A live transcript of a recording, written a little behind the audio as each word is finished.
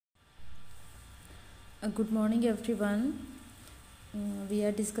Good morning everyone. We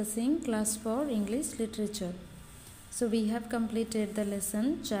are discussing class 4 English literature. So we have completed the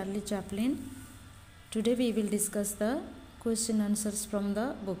lesson Charlie Chaplin. Today we will discuss the question answers from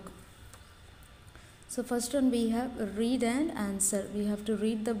the book. So first one we have read and answer. We have to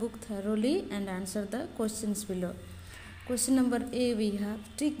read the book thoroughly and answer the questions below. Question number A, we have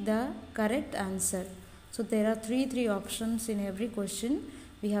tick the correct answer. So there are three options in every question.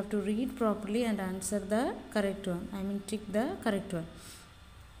 We have to read properly and answer the correct one. Tick the correct one.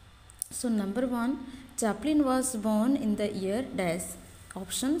 So number 1, Chaplin was born in the year dash.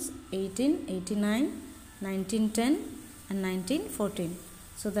 Options 1889, 1910 and 1914.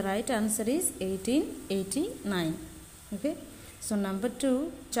 So the right answer is 1889. Okay. So number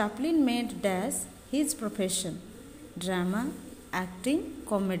 2, Chaplin made dash his profession. Drama, acting,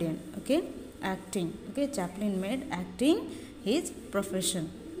 comedian. Okay. Acting. Okay. Chaplin made acting his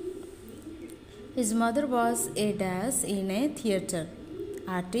profession. His mother was a dash in a theatre.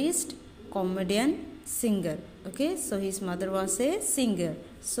 Artist, comedian, singer. Okay, so his mother was a singer.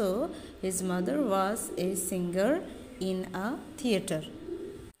 So his mother was a singer in a theatre.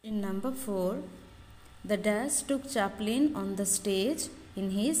 In number 4, the dash took Chaplin on the stage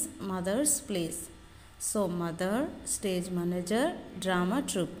in his mother's place. So mother, stage manager, drama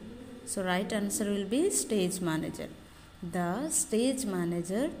troupe. So right answer will be stage manager. The stage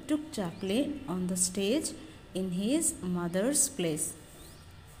manager took Chaplin on the stage in his mother's place.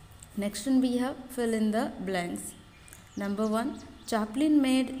 Next one we have fill in the blanks. Number 1, Chaplin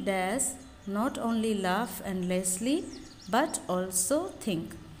made dash not only laugh endlessly but also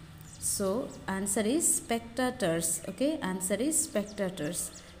think. So answer is spectators. Okay, answer is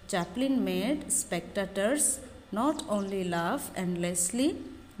spectators. Chaplin made spectators not only laugh endlessly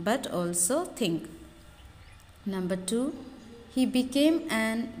but also think. Number 2, he became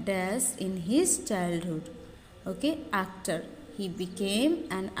an dash in his childhood. Okay, actor. He became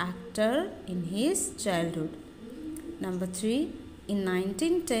an actor in his childhood. Number 3, in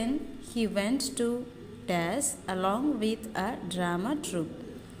 1910, he went to dash along with a drama troupe.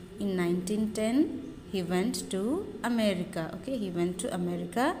 In 1910, he went to America. Okay, he went to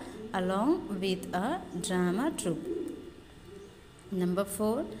America along with a drama troupe. Number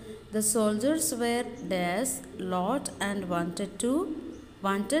 4, the soldiers were dash lot and wanted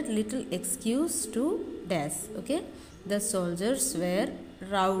little excuse to dash. Okay, the soldiers were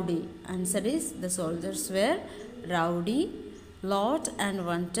rowdy. Answer is the soldiers were rowdy, lot and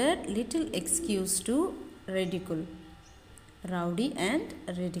wanted little excuse to ridicule. Rowdy and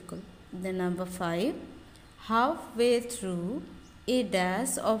ridicule. Then number 5, halfway through, a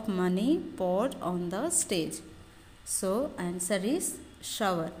dash of money poured on the stage. So answer is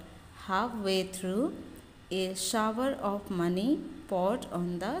shower. Halfway through, a shower of money poured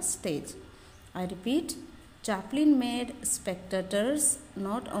on the stage. I repeat, Chaplin made spectators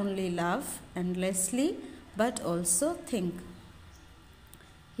not only laugh endlessly but also think.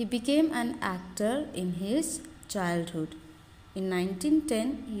 He became an actor in his childhood. In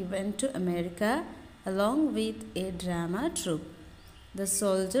 1910, he went to America along with a drama troupe. The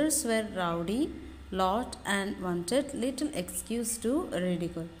soldiers were rowdy lot and wanted little excuse to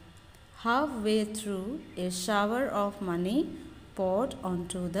ridicule. Halfway through, a shower of money poured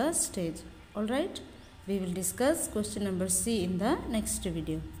onto the stage. Alright, we will discuss question number C in the next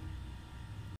video.